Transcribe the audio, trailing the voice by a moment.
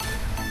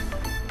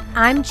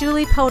I'm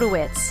Julie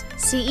Podewitz,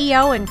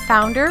 CEO and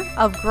founder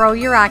of Grow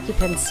Your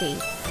Occupancy.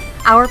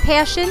 Our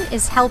passion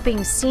is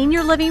helping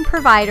senior living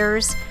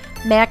providers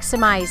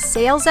maximize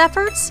sales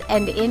efforts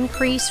and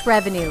increase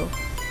revenue.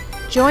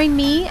 Join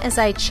me as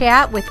I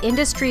chat with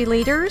industry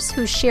leaders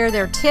who share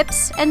their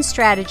tips and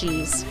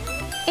strategies.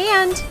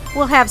 And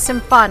we'll have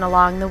some fun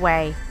along the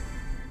way.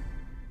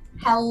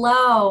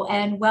 Hello,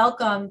 and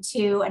welcome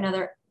to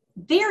another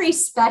very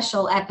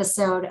special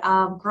episode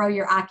of Grow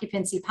Your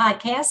Occupancy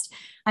podcast.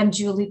 I'm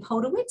Julie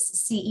Podewitz,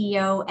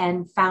 CEO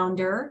and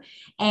founder.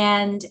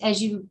 And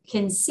as you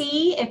can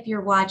see, if you're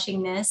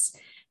watching this,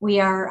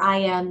 I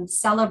am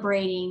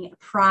celebrating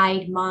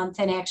Pride Month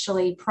and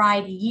actually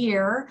Pride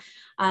Year,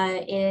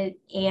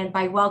 and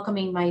by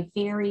welcoming my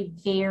very,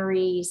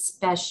 very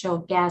special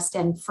guest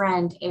and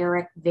friend,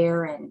 Eric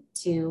Varin,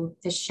 to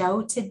the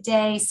show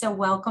today. So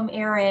welcome,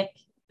 Eric.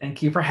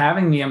 Thank you for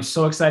having me. I'm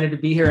so excited to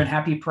be here, and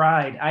happy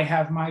Pride. I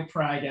have my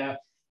Pride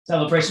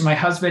celebration. My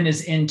husband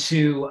is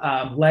into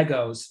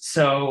Legos,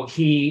 so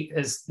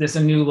there's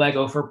a new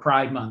Lego for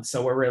Pride Month.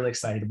 So we're really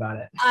excited about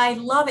it. I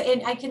love it,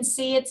 and I can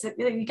see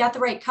you got the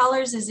right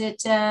colors. Is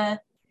it?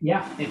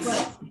 Yeah.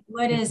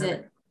 What is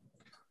it?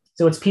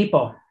 So it's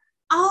people.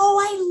 Oh,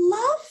 I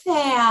love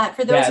that.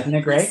 For those of you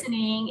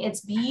listening,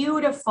 it's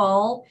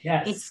beautiful.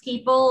 Yes. It's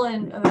people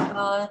and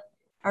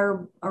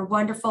our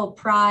wonderful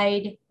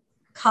Pride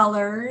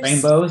colors.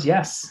 Rainbows,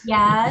 yes.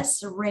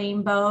 Yes,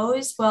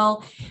 rainbows.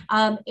 Well,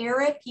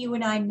 Eric, you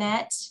and I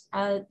met,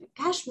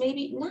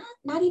 maybe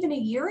not even a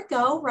year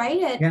ago,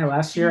 right?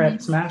 Last year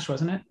at Smash,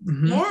 wasn't it?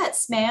 Mm-hmm. Yeah, at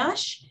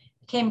Smash.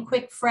 Became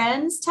quick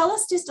friends. Tell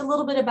us just a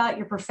little bit about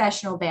your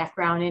professional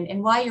background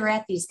and why you're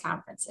at these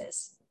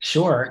conferences.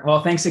 Sure.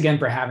 Well, thanks again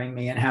for having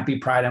me, and happy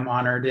Pride. I'm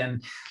honored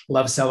and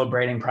love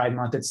celebrating Pride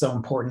Month. It's so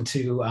important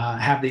to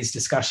have these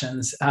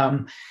discussions.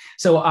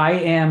 So I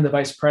am the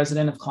Vice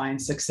President of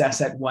Client Success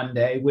at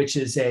OneDay, which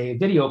is a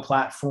video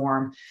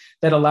platform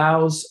that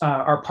allows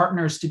our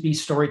partners to be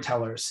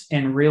storytellers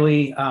and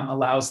really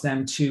allows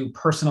them to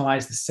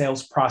personalize the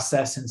sales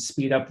process and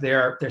speed up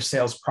their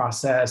sales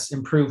process,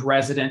 improve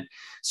resident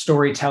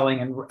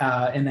storytelling.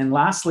 And then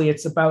lastly,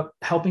 it's about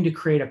helping to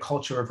create a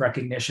culture of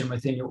recognition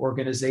within your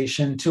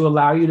organization to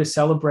allow you to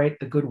celebrate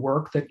the good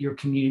work that your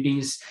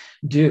communities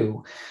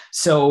do.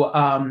 So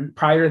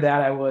prior to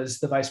that, I was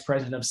the Vice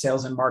President of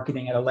Sales and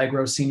Marketing at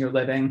Allegro Senior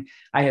Living.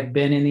 I have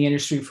been in the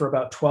industry for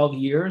about 12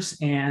 years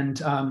and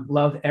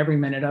love every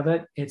minute of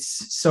it.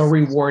 It's so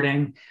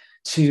rewarding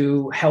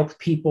to help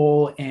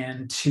people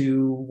and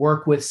to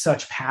work with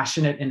such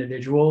passionate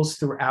individuals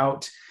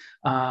throughout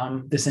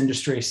this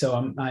industry.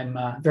 So I'm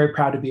very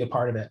proud to be a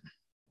part of it.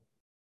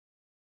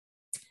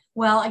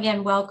 Well,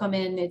 again, welcome,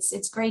 and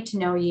it's great to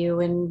know you.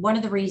 And one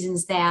of the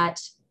reasons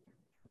that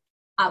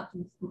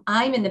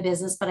I'm in the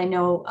business, but I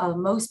know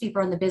most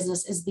people are in the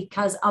business, is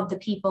because of the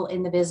people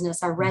in the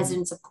business, our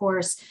residents, of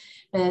course,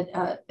 but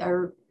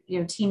our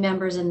team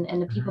members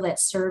and the people that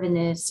serve in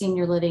the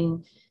senior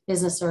living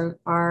business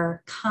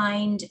are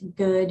kind,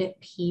 good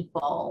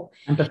people.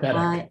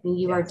 Empathetic.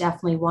 You are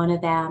definitely one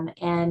of them.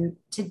 And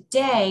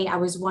today I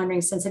was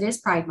wondering, since it is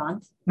Pride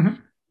Month,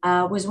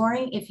 was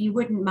wondering if you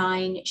wouldn't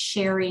mind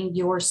sharing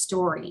your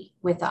story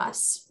with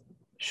us.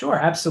 Sure,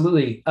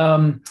 absolutely.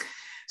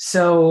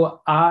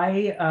 So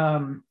I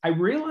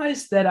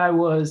realized that I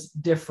was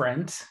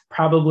different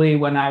probably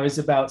when I was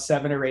about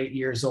 7 or 8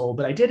 years old,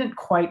 but I didn't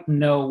quite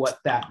know what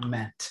that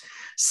meant.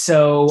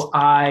 So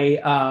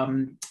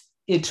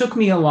it took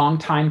me a long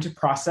time to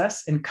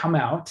process and come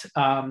out.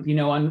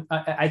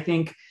 I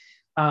think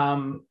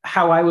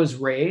how I was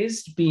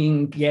raised,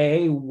 being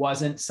gay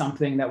wasn't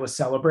something that was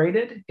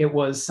celebrated. It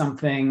was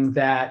something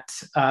that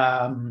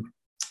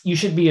you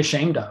should be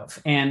ashamed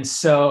of. And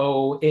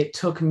so it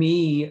took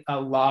me a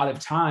lot of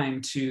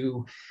time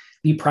to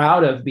be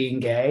proud of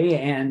being gay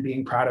and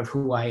being proud of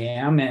who I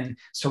am and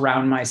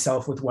surround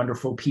myself with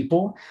wonderful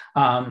people.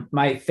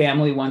 My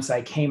family, once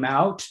I came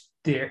out,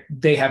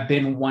 they have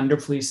been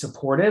wonderfully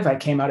supportive. I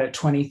came out at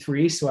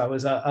 23, so I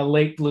was a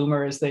late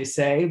bloomer, as they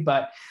say,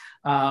 but,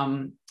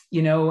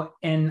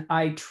 and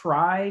I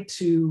try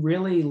to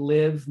really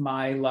live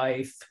my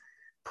life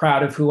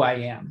proud of who I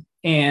am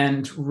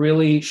and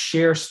really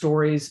share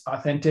stories,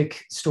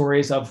 authentic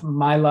stories of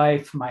my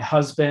life, my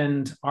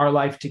husband, our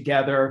life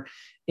together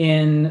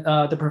in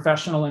the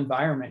professional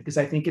environment, because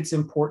I think it's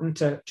important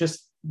to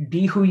just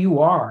be who you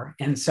are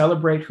and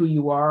celebrate who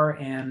you are.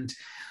 And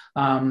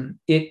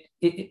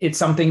it's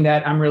something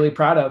that I'm really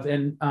proud of.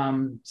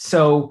 And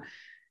so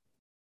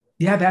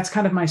that's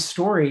kind of my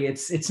story.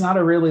 It's not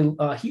a really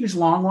huge,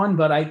 long one,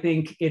 but I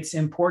think it's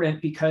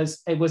important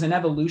because it was an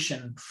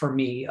evolution for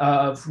me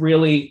of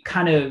really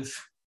kind of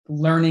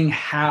learning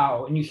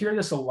how, and you hear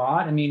this a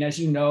lot. I mean, as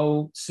you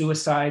know,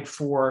 suicide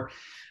for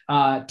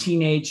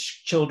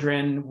teenage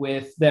children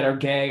that are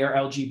gay or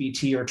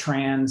LGBT or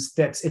trans,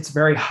 it's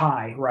very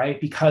high, right?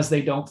 Because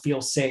they don't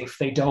feel safe.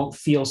 They don't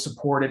feel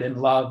supported and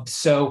loved.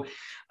 So,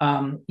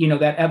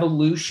 that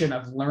evolution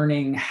of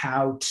learning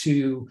how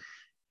to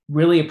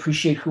really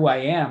appreciate who I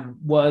am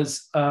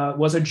was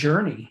a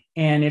journey.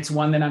 And it's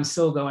one that I'm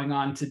still going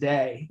on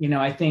today.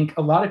 I think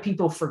a lot of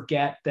people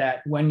forget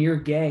that when you're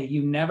gay,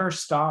 you never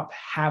stop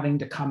having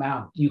to come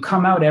out. You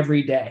come out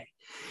every day.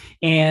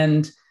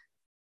 And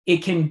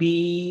it can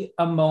be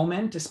a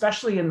moment,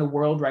 especially in the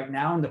world right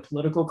now, in the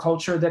political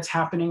culture that's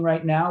happening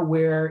right now,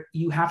 where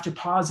you have to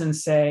pause and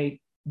say,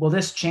 will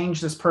this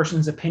change this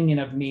person's opinion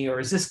of me?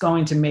 Or is this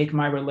going to make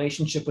my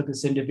relationship with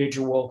this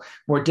individual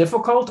more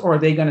difficult? Or are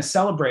they going to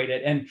celebrate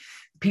it? And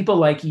people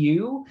like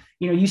you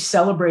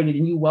celebrated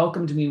and you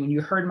welcomed me. When you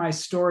heard my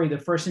story, the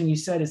first thing you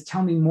said is,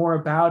 tell me more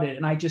about it.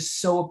 And I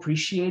just so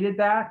appreciated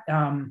that,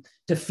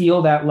 to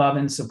feel that love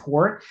and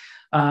support.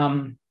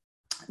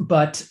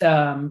 But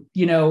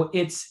we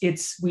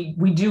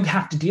do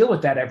have to deal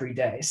with that every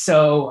day.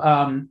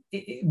 So,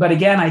 but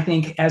again, I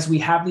think as we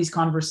have these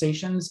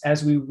conversations,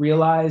 as we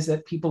realize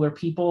that people are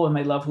people and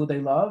they love who they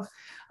love,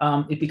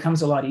 it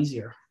becomes a lot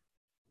easier.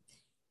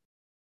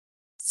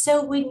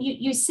 So when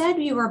you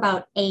said you were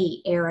about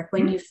 8, Eric,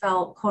 when you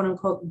felt quote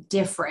unquote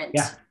different,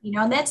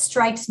 and that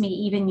strikes me,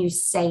 even you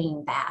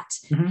saying that,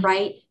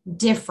 right?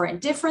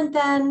 Different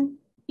than,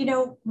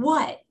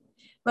 what?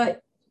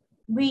 But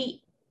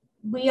we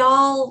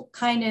all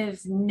kind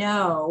of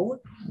know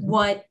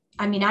what,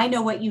 I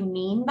know what you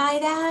mean by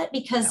that,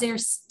 because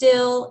there's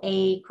still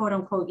a quote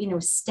unquote,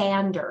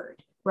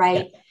 standard,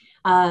 right?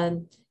 I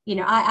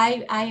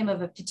am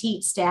of a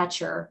petite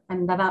stature.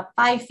 I'm about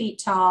 5 feet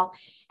tall.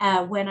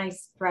 When I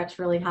stretch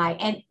really high,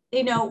 and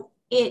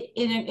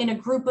in a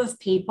group of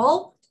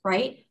people,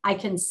 right, I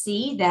can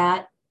see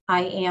that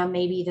I am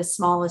maybe the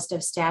smallest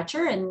of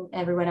stature, and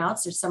everyone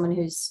else, there's someone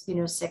who's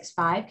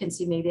 6'5", can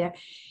see maybe there.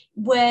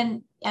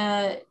 When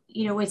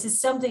is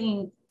this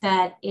something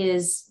that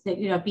is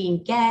that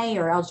being gay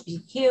or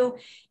LGBTQ,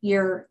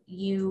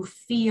 you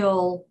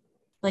feel,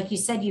 like you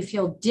said, you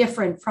feel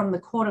different from the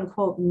quote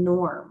unquote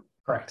norm.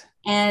 Correct.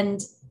 And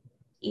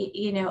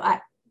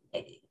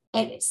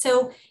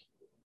so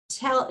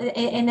tell,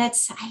 and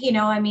that's, I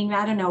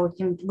don't know,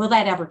 will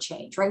that ever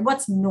change, right?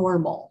 What's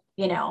normal,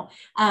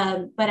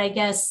 but I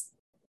guess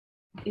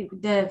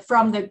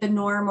from the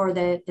norm or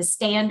the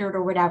standard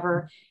or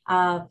whatever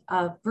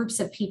of groups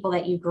of people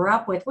that you grew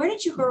up with. Where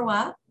did you grow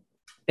up?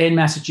 In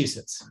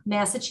Massachusetts.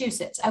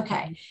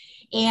 Okay.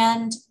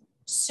 And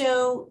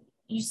so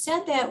you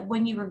said that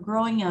when you were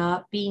growing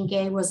up, being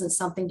gay wasn't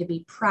something to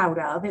be proud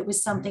of. It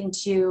was something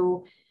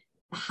to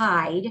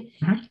hide.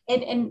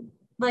 And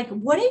like,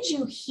 what did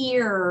you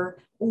hear,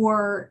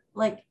 or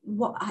like,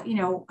 what,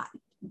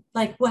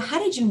 how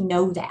did you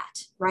know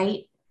that?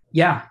 Right.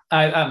 Yeah.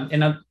 I'm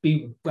going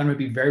to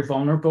be very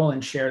vulnerable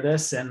and share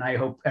this. And I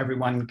hope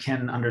everyone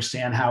can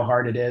understand how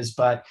hard it is.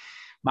 But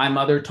my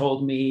mother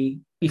told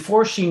me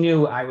before she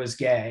knew I was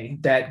gay,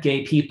 that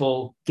gay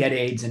people get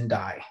AIDS and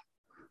die.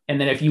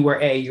 And then if you were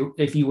gay, you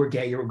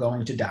were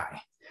going to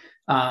die.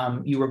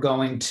 You were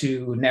going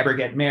to never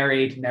get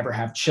married, never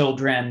have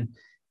children.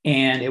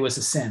 And it was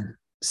a sin.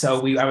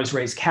 So I was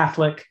raised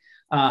Catholic.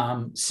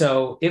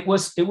 So it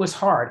was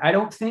hard. I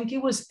don't think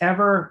it was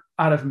ever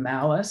out of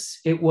malice.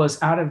 It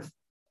was out of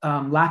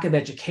lack of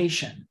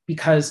education,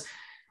 because,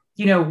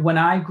 when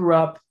I grew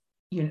up,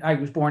 I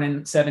was born in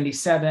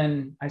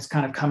 1977. I was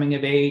kind of coming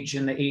of age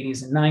in the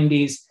 80s and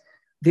 90s.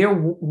 There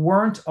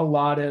weren't a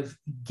lot of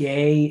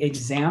gay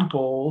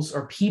examples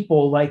or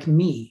people like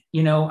me.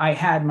 I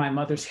had my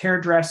mother's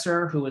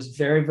hairdresser, who was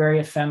very, very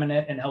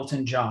effeminate, and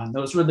Elton John.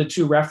 Those were the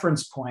 2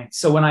 reference points.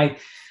 So when I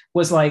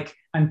was like,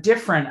 I'm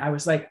different, I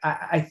was like,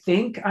 I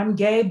think I'm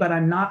gay, but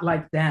I'm not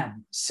like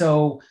them.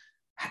 So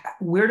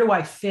where do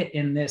I fit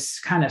in this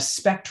kind of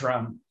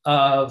spectrum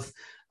of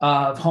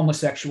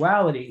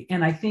homosexuality?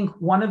 And I think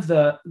one of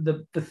the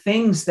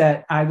things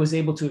that I was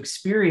able to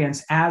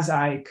experience as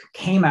I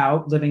came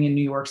out living in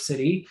New York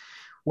City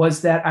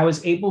was that I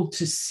was able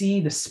to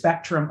see the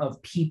spectrum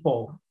of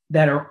people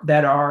that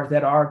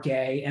are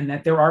gay, and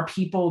that there are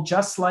people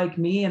just like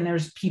me, and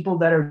there's people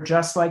that are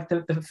just like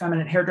the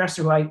feminine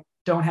hairdresser, who I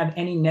don't have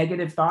any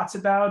negative thoughts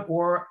about,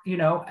 or,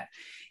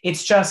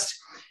 it's just,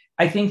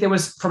 I think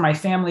for my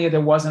family,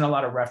 there wasn't a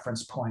lot of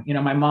reference point.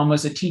 My mom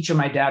was a teacher.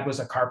 My dad was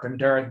a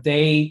carpenter.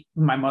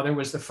 My mother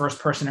was the first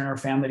person in her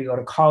family to go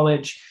to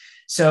college.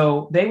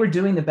 So they were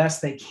doing the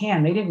best they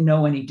can. They didn't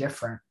know any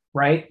different,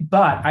 right?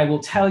 But I will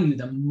tell you,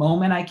 the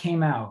moment I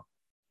came out,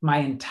 my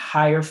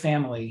entire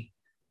family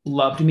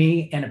loved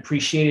me and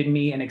appreciated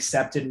me and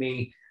accepted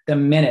me the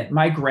minute.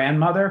 My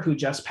grandmother, who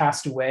just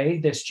passed away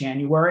this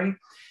January,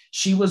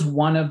 she was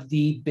one of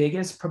the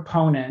biggest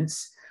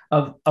proponents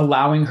of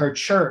allowing her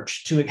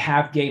church to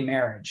have gay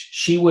marriage.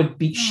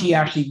 She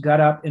actually got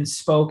up and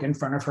spoke in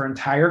front of her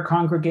entire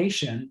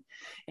congregation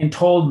and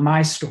told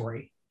my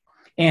story.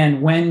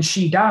 And when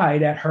she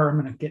died I'm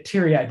going to get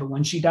teary-eyed, but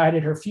when she died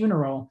at her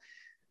funeral,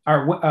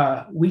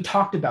 we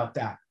talked about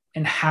that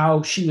and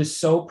how she was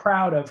so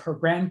proud of her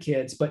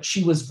grandkids, but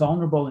she was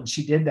vulnerable and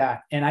she did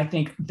that. And I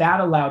think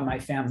that allowed my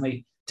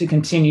family to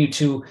continue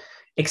to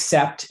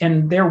accept,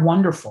 and they're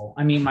wonderful.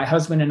 My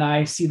husband and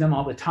I see them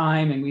all the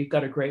time, and we've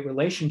got a great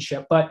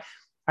relationship, but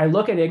I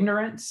look at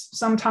ignorance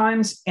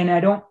sometimes, and I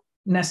don't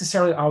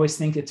necessarily always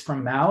think it's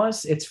from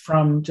malice. It's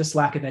from just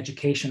lack of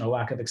education or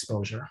lack of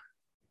exposure.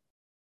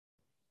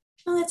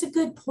 Well, that's a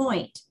good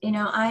point.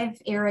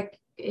 Eric,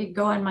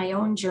 go on my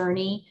own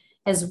journey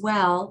as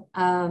well,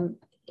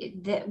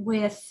 that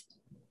with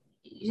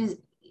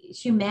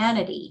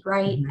humanity,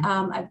 right?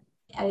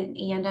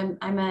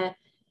 I'm a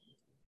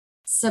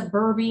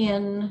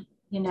suburban,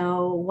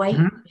 white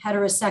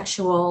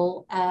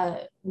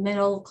heterosexual,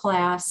 middle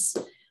class,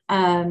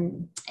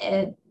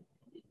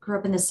 grew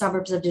up in the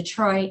suburbs of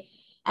Detroit,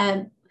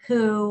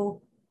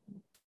 who,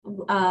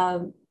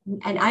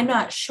 and I'm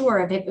not sure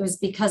if it was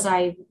because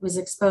I was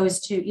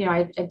exposed to,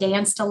 I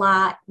danced a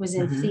lot, was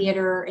in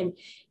theater, and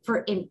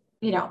for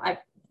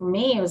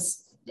me, it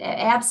was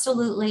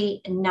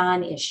absolutely a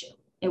non-issue.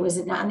 It was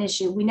a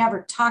non-issue. We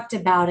never talked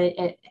about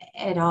it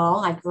at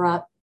all. I grew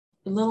up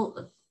a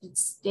little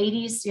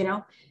 80s,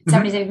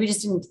 70s, we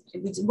just didn't,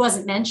 it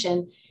wasn't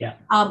mentioned. Yeah.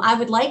 I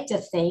would like to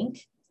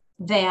think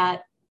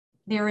that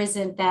there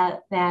isn't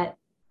that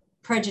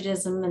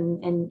prejudice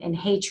and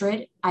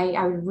hatred.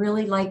 I would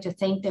really like to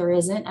think there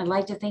isn't. I'd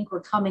like to think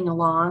we're coming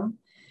along.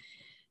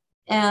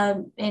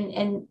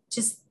 And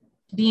just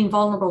being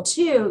vulnerable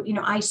too,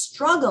 I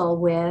struggle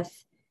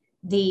with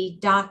the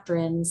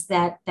doctrines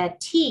that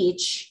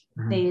teach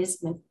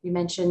these. You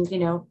mentioned,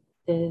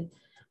 the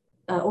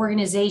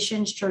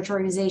organizations, church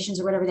organizations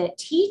or whatever, that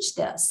teach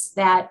this,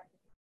 that,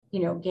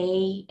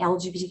 gay,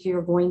 LGBTQ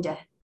are going to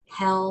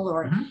hell,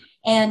 or,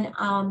 and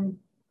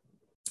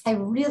I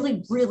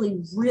really,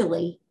 really,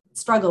 really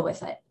struggle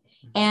with it.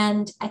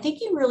 And I think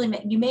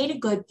you made a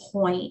good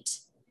point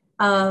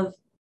of,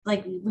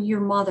 like,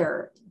 your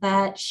mother,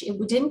 that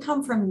it didn't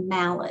come from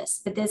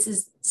malice, but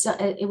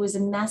it was a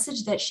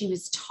message that she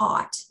was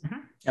taught.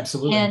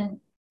 Absolutely.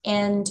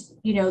 And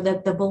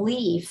the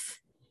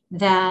belief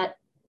that,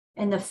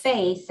 and the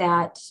faith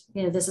that,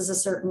 this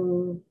is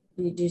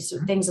we do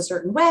certain things a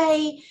certain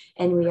way,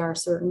 and we are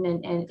certain,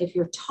 and if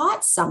you're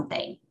taught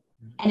something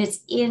and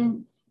it's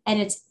in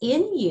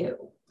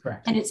you,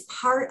 correct, and it's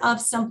part of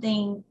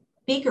something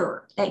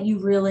bigger that you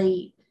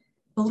really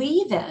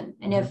believe in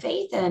and have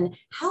faith in,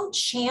 how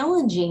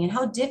challenging and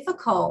how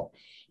difficult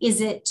is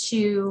it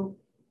to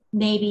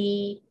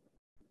maybe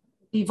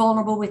be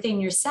vulnerable within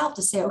yourself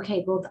to say,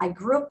 okay, well, I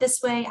grew up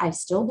this way. I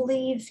still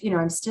believe,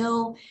 I'm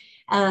still,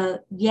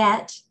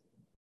 yet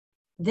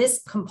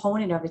this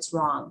component of it's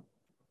wrong.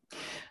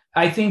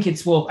 I think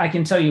I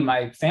can tell you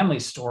my family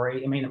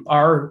story. I mean,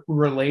 our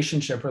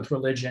relationship with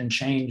religion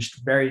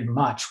changed very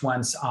much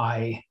once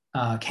I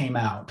came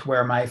out,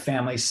 where my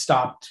family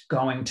stopped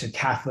going to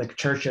Catholic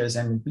churches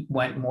and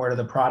went more to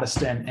the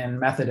Protestant and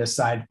Methodist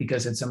side,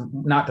 because it's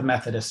not the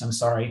Methodist, I'm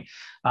sorry,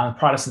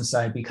 Protestant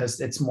side, because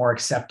it's more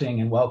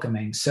accepting and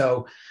welcoming.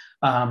 So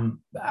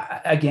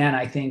again,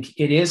 I think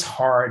it is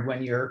hard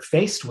when you're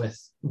faced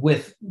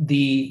with the,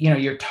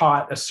 you're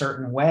taught a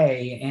certain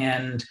way,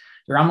 and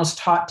you're almost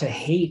taught to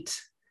hate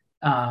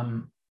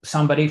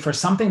somebody for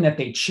something that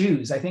they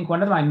choose. I think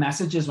one of my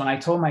messages when I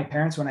told my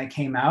parents when I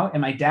came out,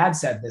 and my dad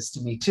said this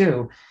to me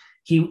too,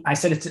 I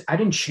said, I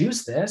didn't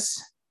choose this.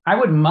 I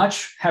would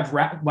much have,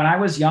 when I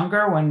was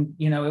younger, when,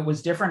 it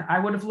was different, I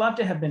would have loved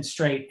to have been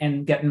straight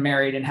and getting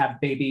married and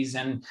have babies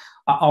and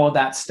all of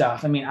that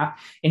stuff. I mean,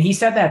 and he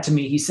said that to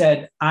me. He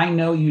said, I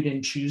know you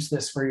didn't choose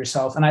this for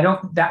yourself. And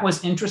that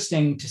was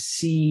interesting to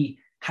see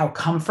how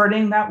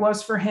comforting that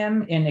was for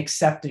him in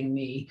accepting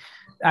me.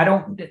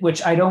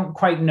 Which I don't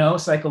quite know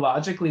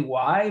psychologically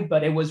why,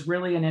 but it was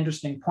really an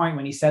interesting point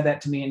when he said that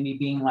to me, and me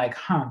being like,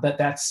 but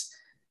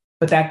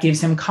that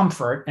gives him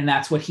comfort. And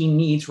that's what he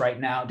needs right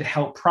now to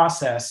help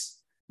process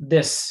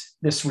this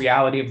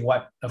reality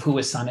of who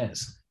his son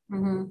is.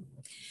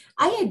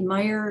 I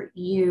admire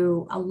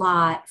you a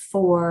lot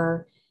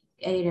for,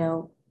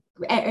 and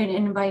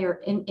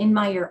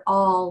admire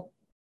all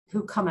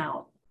who come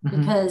out,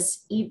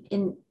 because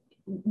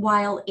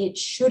while it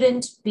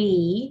shouldn't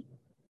be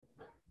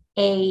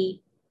a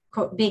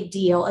big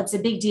deal, it's a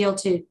big deal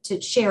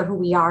to share who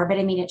we are, but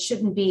I mean, it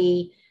shouldn't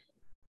be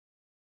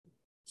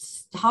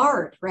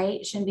hard, right?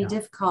 It shouldn't be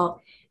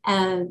difficult,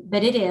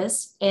 but it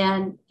is.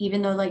 And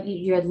even though, like,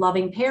 you had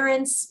loving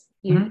parents,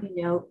 but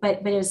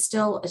it was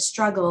still a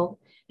struggle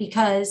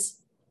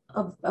because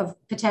of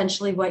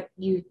potentially what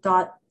you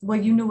thought, well,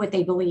 you knew what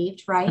they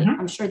believed, right?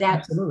 I'm sure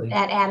that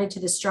added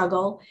to the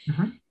struggle.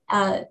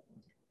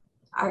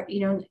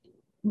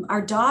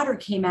 Our daughter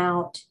came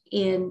out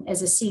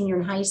as a senior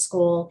in high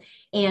school,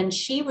 and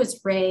she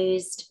was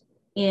raised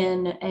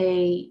in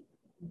a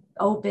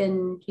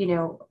open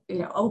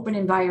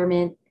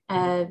environment.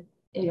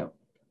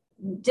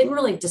 Didn't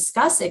really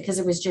discuss it because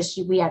it was just,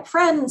 we had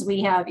friends,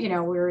 we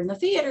were in the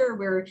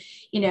theater,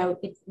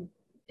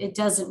 it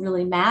doesn't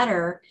really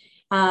matter.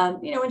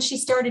 When she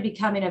started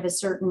becoming of a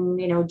certain,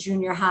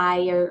 junior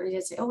high, or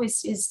is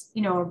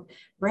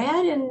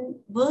Brad and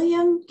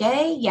William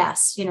gay?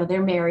 Yes,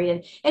 they're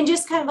married, and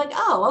just kind of like,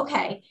 oh,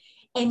 okay.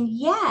 And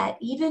yet,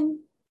 even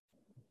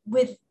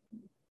with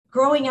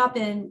growing up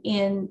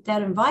in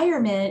that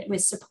environment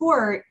with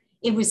support,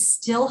 it was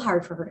still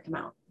hard for her to come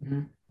out.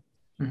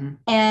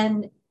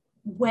 And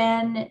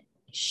when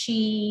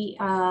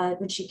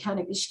when she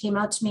came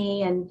out to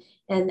me and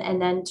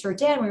then to her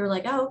dad, we were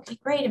like, oh, okay,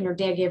 great. And her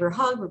dad gave her a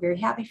hug. We're very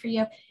happy for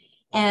you.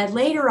 And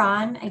later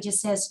on, I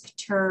just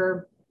asked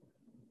her,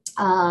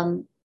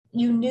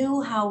 you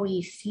knew how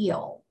we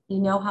feel, you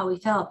know how we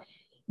felt,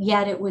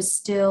 yet it was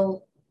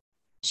still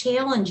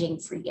challenging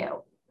for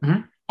you.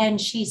 Mm-hmm.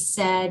 And she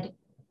said,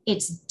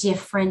 it's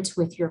different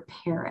with your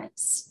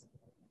parents.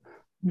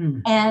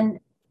 Mm. And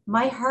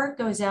my heart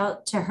goes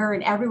out to her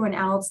and everyone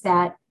else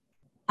that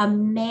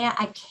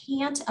I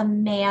can't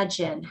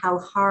imagine how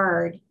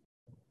hard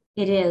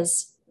it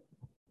is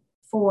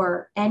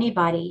for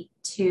anybody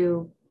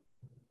to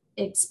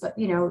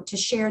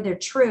share their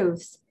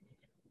truth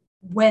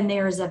when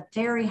there's a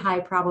very high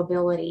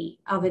probability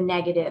of a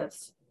negative,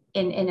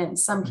 and in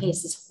some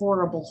cases,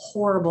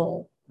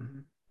 horrible, mm-hmm.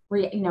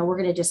 We're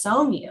going to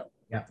disown you.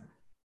 Yeah.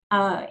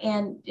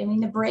 And I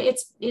mean,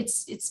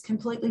 it's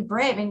completely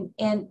brave.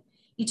 And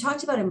you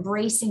talked about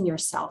embracing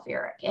yourself,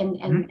 Eric,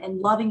 and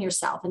loving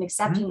yourself and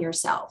accepting mm-hmm.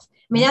 yourself.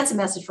 I mean, that's a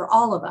message for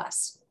all of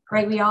us,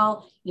 right? We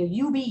all,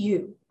 you be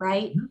you,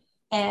 right? Mm-hmm.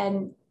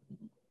 And,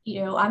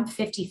 I'm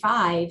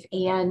 55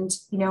 and,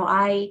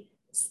 I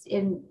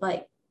am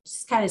like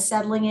just kind of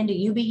settling into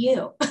you be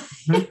you,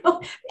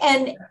 mm-hmm.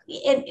 and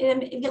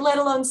let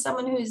alone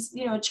someone who's,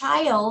 a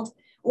child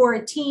or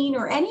a teen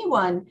or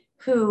anyone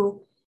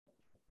who,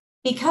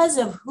 because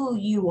of who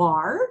you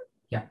are,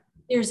 yeah,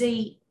 there's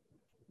a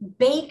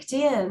baked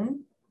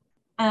in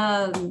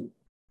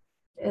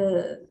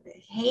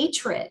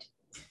hatred.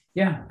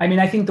 Yeah. I mean,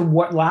 I think the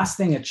last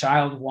thing a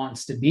child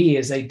wants to be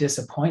is a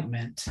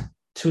disappointment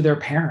to their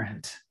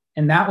parent.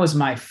 And that was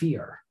my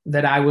fear,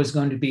 that I was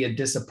going to be a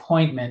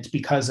disappointment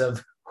because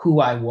of who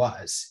I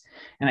was.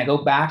 And I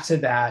go back to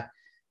that.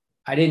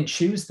 I didn't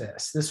choose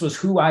this. This was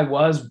who I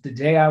was the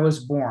day I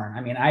was born.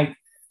 I mean,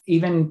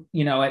 even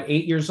at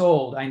 8 years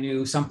old, I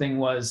knew something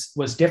was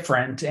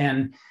different.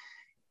 And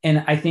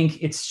I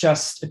think it's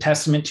just a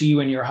testament to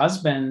you and your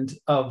husband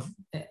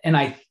and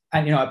I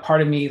a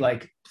part of me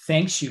like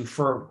thanks you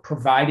for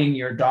providing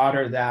your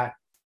daughter that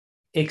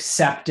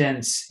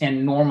acceptance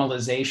and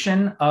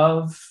normalization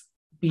of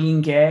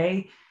being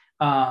gay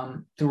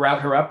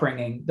throughout her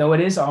upbringing, though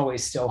it is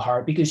always still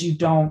hard because you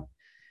don't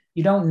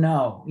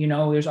know,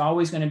 there's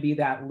always going to be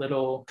that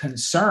little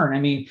concern. I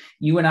mean,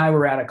 you and I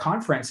were at a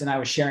conference and I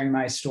was sharing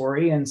my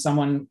story and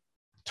someone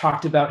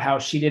talked about how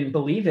she didn't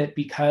believe it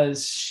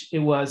because it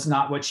was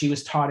not what she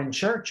was taught in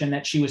church and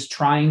that she was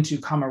trying to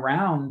come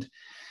around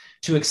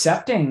to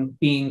accepting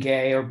being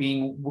gay or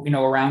being,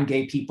 around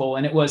gay people.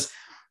 And it was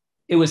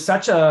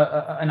such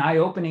an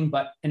eye-opening,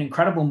 but an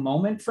incredible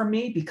moment for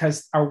me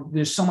because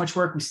there's so much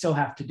work we still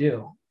have to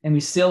do. And we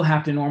still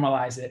have to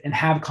normalize it and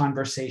have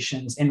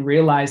conversations and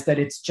realize that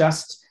it's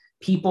just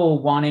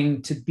people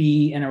wanting to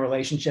be in a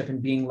relationship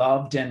and being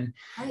loved. And,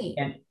 right.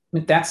 And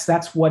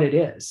that's what it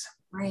is.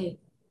 Right.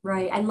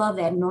 Right. I love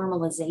that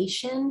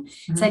normalization.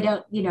 Mm-hmm. So I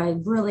don't, I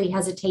really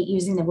hesitate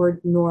using the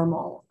word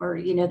normal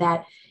or,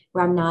 that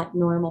where I'm not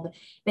normal,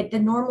 but the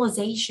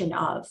normalization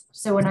of,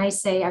 so when I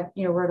say, I,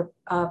 wrote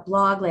a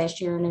blog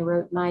last year and I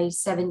wrote my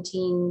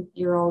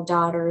 17-year-old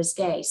daughter is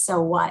gay.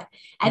 So what?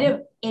 I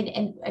don't,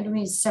 and I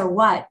mean, so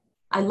what?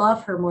 I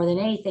love her more than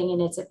anything.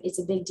 And it's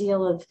a big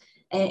deal of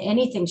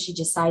anything she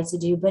decides to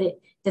do, but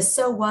the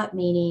so what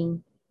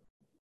meaning,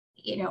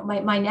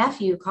 my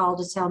nephew called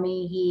to tell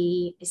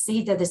me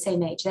they're the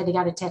same age, that he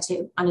got a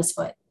tattoo on his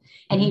foot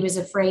and he was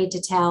afraid to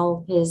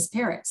tell his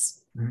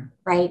parents,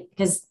 right?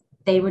 Because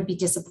they would be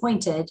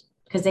disappointed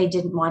because they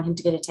didn't want him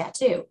to get a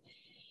tattoo.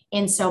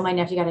 And so my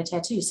nephew got a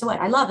tattoo. So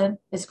what? I love him.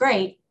 It's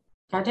great.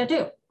 Got a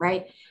tattoo,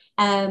 right?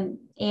 And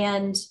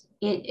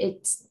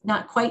it's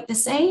not quite the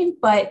same,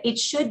 but it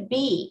should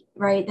be,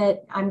 right?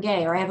 That I'm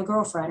gay or I have a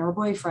girlfriend or a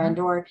boyfriend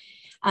or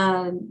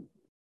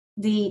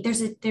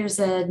there's a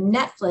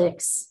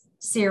Netflix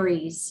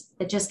series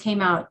that just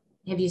came out.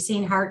 Have you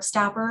seen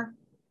Heartstopper?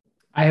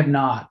 I have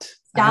not.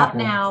 Stop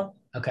now.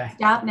 Okay.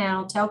 Stop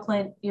now. Tell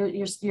Clint you're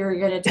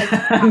going to take.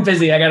 I'm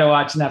busy. I got to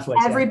watch Netflix.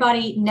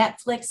 Everybody, yeah.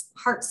 Netflix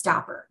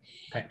Heartstopper,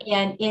 okay.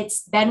 And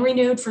it's been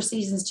renewed for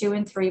seasons 2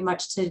 and 3,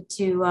 much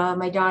to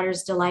my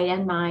daughter's delight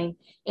and mine.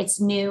 It's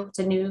new. It's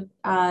a new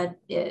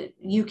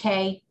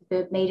UK,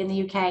 made in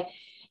the UK,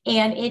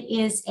 and it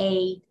is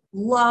a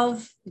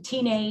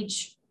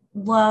teenage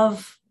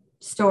love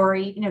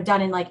story.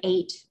 Done in like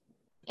eight.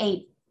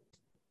 A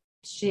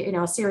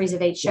series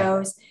of 8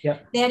 shows.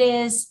 Yep. That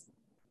is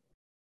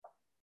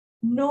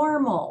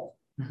normal,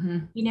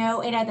 and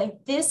I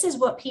think this is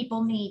what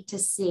people need to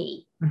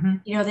see.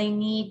 They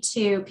need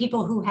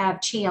people who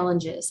have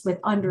challenges with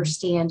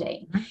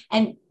understanding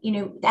and,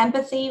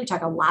 empathy. We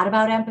talk a lot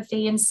about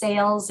empathy in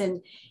sales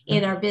and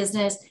in our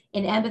business,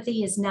 and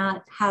empathy is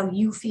not how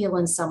you feel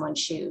in someone's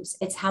shoes.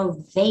 It's how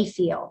they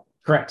feel.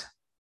 Correct.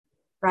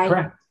 Right.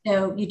 Correct.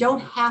 So you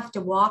don't have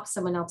to walk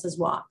someone else's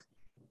walk.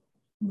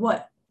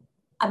 All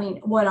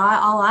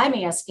I'm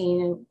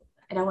asking, and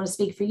I don't want to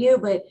speak for you,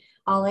 but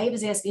all I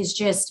was asking is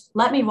just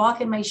let me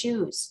walk in my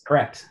shoes.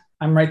 Correct.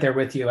 I'm right there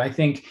with you. I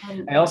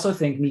also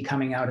think me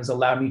coming out has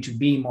allowed me to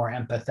be more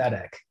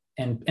empathetic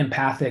and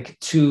empathic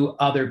to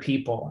other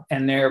people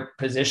and their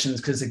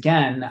positions. Because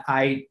again,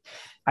 I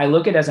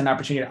look at it as an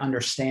opportunity to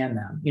understand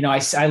them.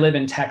 I live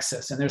in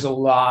Texas, and there's a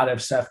lot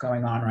of stuff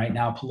going on right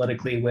now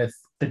politically with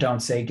the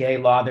Don't Say Gay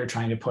law they're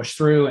trying to push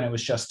through. And it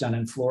was just done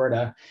in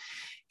Florida.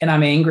 And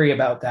I'm angry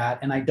about that.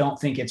 And I don't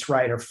think it's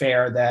right or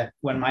fair that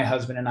when my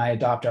husband and I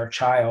adopt our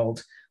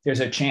child, there's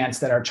a chance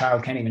that our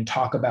child can't even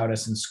talk about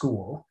us in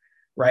school,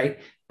 right?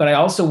 But I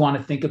also want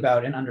to think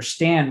about and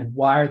understand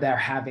why they're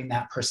having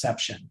that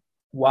perception.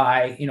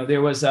 Why,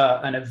 there was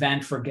an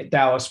event for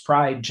Dallas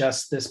Pride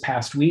just this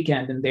past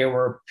weekend, and there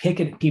were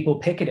people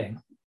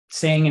picketing,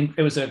 saying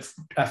it was a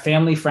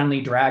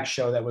family-friendly drag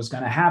show that was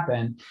going to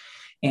happen.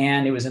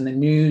 And it was in the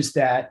news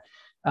that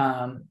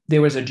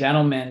there was a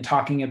gentleman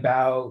talking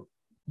about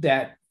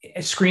that,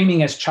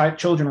 screaming as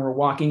children were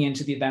walking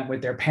into the event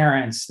with their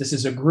parents, "This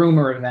is a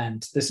groomer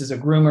event. This is a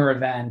groomer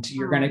event.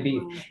 You're going to be,"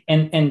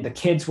 and the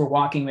kids were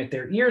walking with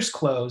their ears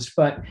closed.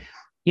 But,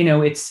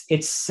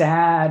 it's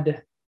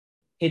sad.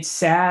 It's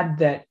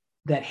sad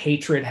that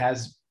hatred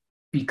has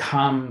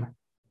become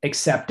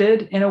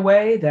accepted in a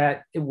way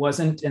that it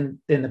wasn't in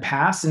the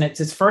past. And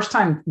it's first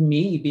time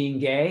me being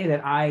gay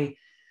that I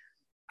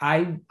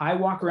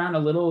walk around a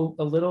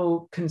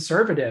little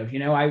conservative,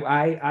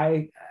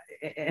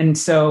 and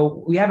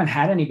so we haven't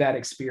had any bad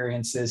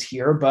experiences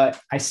here, but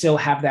I still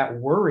have that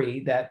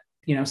worry that,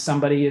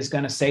 somebody is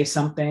going to say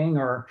something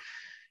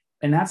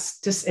and that's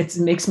just, it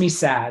makes me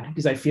sad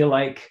because I feel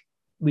like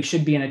we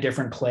should be in a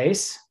different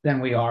place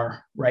than we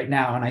are right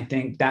now. And I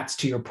think that's,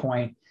 to your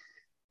point,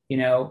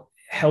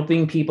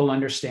 helping people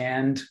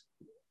understand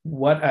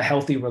what a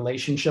healthy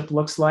relationship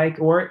looks like,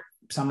 or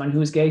someone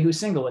who's gay, who's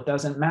single, it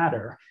doesn't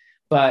matter,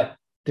 but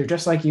they're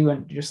just like you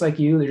and just like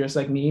you, they're just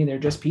like me, they're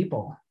just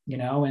people,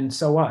 and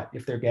so what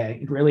if they're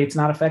gay? Really, it's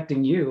not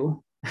affecting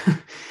you.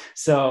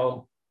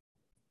 So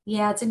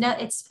yeah,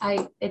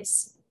 I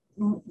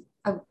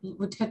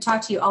could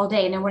talk to you all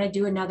day, and I want to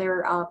do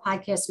another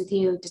podcast with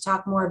you to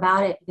talk more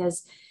about it,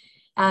 because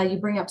you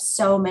bring up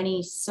so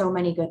many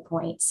good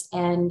points,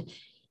 and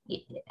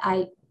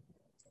I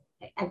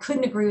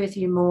couldn't agree with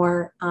you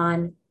more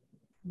on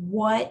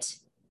why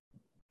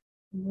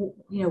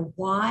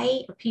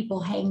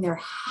people hang their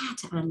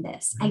hat on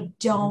this. I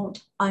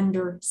don't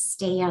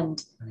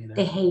understand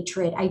the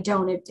hatred. I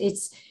don't.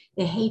 It's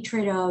the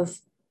hatred of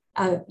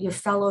your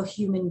fellow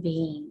human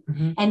being.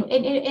 Mm-hmm. And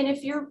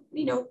if you're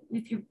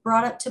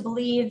brought up to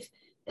believe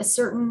a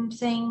certain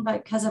thing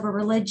because of a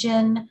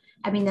religion,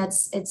 I mean,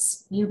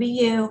 it's you be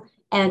you,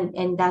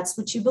 and that's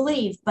what you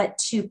believe. But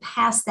to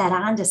pass that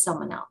on to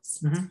someone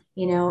else,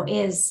 mm-hmm.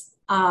 Is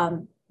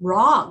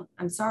wrong.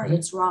 I'm sorry, mm-hmm.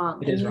 It's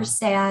wrong. And you're wrong.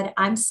 sad.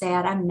 I'm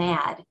sad. I'm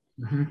mad.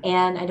 Mm-hmm.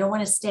 And I don't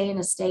want to stay in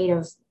a state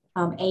of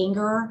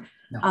anger.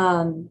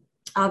 No.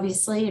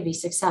 Obviously, to be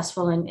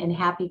successful and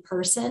happy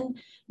person,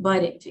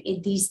 but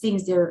these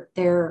things,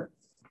 they're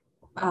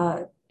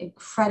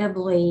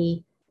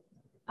incredibly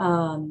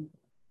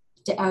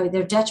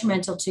they're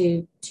detrimental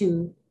to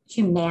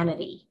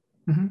humanity.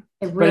 Mm-hmm.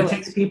 But it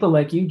takes people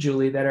like you,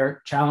 Julie, that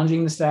are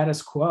challenging the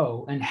status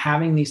quo and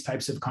having these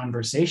types of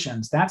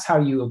conversations. That's how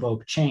you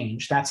evoke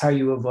change. That's how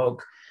you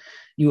evoke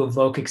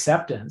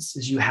acceptance,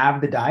 is you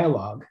have the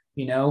dialogue,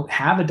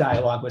 have a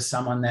dialogue with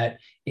someone that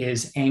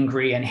is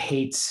angry and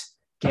hates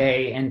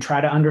gay, and try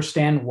to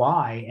understand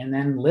why, and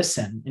then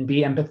listen and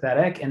be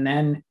empathetic, and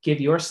then give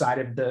your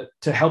side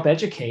to help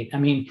educate. I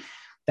mean,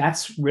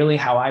 that's really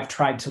how I've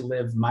tried to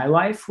live my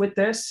life with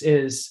this.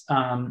 Is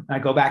I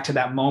go back to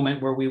that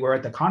moment where we were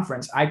at the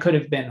conference. I could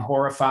have been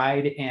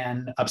horrified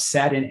and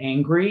upset and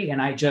angry,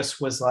 and I just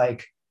was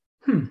like,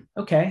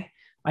 okay,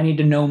 I need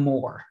to know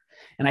more.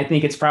 And I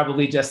think it's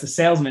probably just the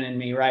salesman in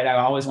me, right? I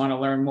always want to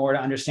learn more to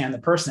understand the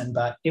person.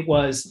 But it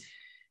was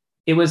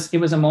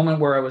a moment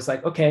where I was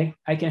like, okay,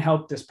 I can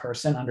help this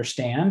person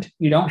understand.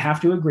 You don't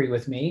have to agree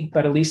with me,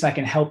 but at least I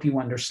can help you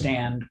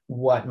understand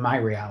what my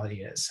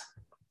reality is.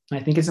 And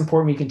I think it's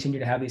important we continue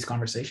to have these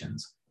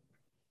conversations.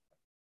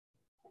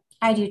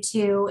 I do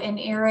too. And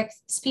Eric,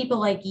 it's people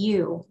like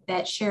you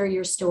that share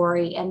your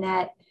story and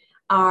that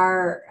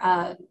are,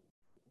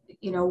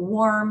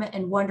 warm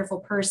and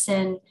wonderful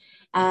person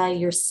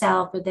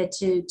yourself, but that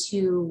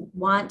to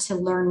want to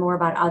learn more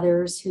about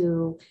others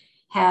who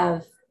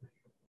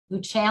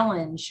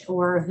challenge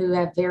or who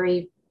have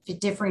very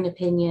differing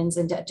opinions,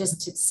 and just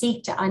to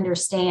seek to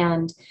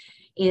understand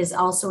is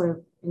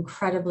also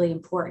incredibly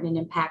important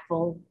and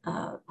impactful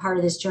part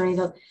of this journey,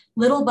 though,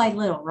 little by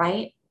little,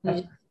 right?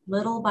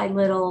 Little by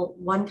little,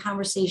 one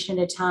conversation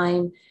at a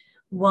time,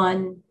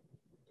 one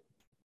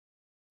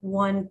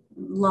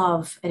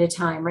love at a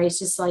time, right? It's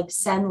just like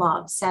send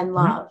love.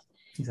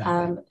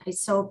 Exactly. I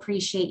so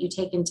appreciate you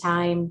taking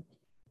time,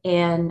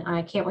 and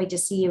I can't wait to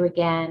see you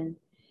again.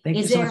 Thank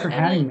you so much for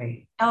having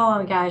me. Oh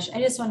my gosh, I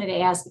just wanted to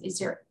ask, is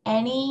there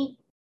any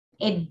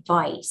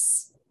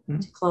advice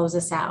to close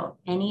us out?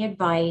 Any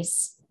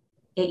advice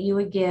that you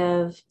would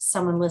give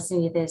someone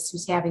listening to this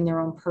who's having their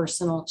own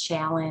personal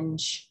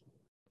challenge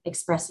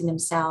expressing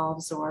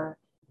themselves or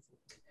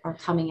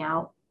coming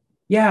out?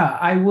 Yeah,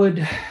 I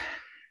would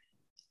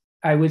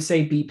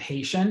say be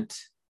patient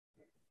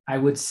I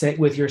would sit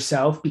with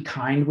yourself, be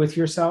kind with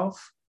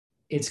yourself.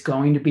 It's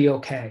going to be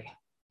okay.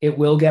 It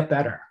will get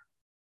better.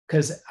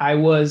 Because I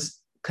was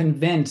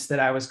convinced that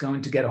I was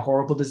going to get a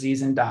horrible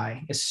disease and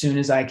die as soon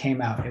as I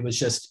came out. It was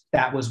just,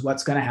 that was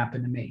what's going to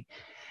happen to me.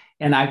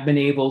 And I've been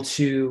able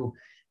to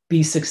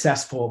be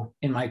successful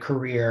in my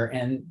career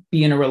and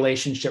be in a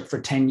relationship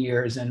for 10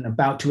 years and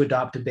about to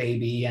adopt a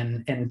baby.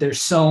 And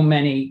there's so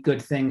many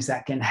good things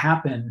that can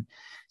happen.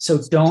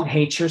 So don't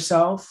hate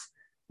yourself,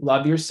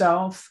 love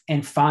yourself,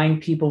 and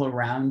find people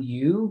around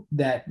you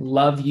that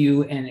love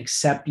you and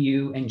accept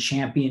you and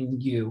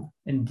champion you,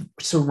 and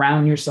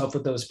surround yourself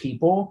with those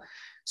people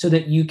so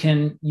that you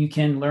can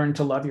learn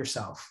to love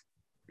yourself.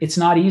 It's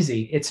not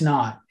easy. It's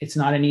not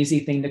an easy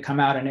thing to come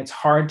out, and it's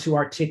hard to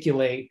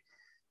articulate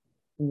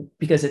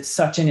because it's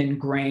such an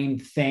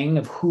ingrained thing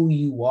of who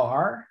you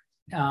are.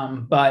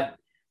 But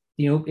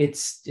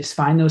it's just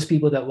find those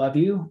people that love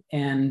you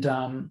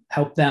and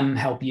help them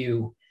help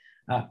you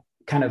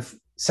kind of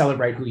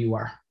celebrate who you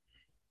are.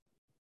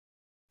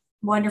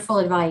 Wonderful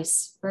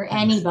advice for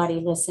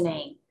anybody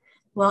listening.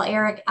 Well,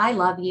 Eric, I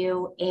love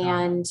you,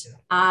 and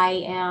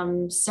I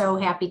am so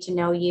happy to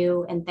know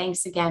you. And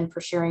thanks again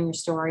for sharing your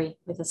story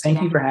with us today.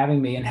 Thank you for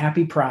having me, and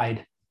happy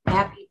Pride.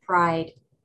 Happy Pride.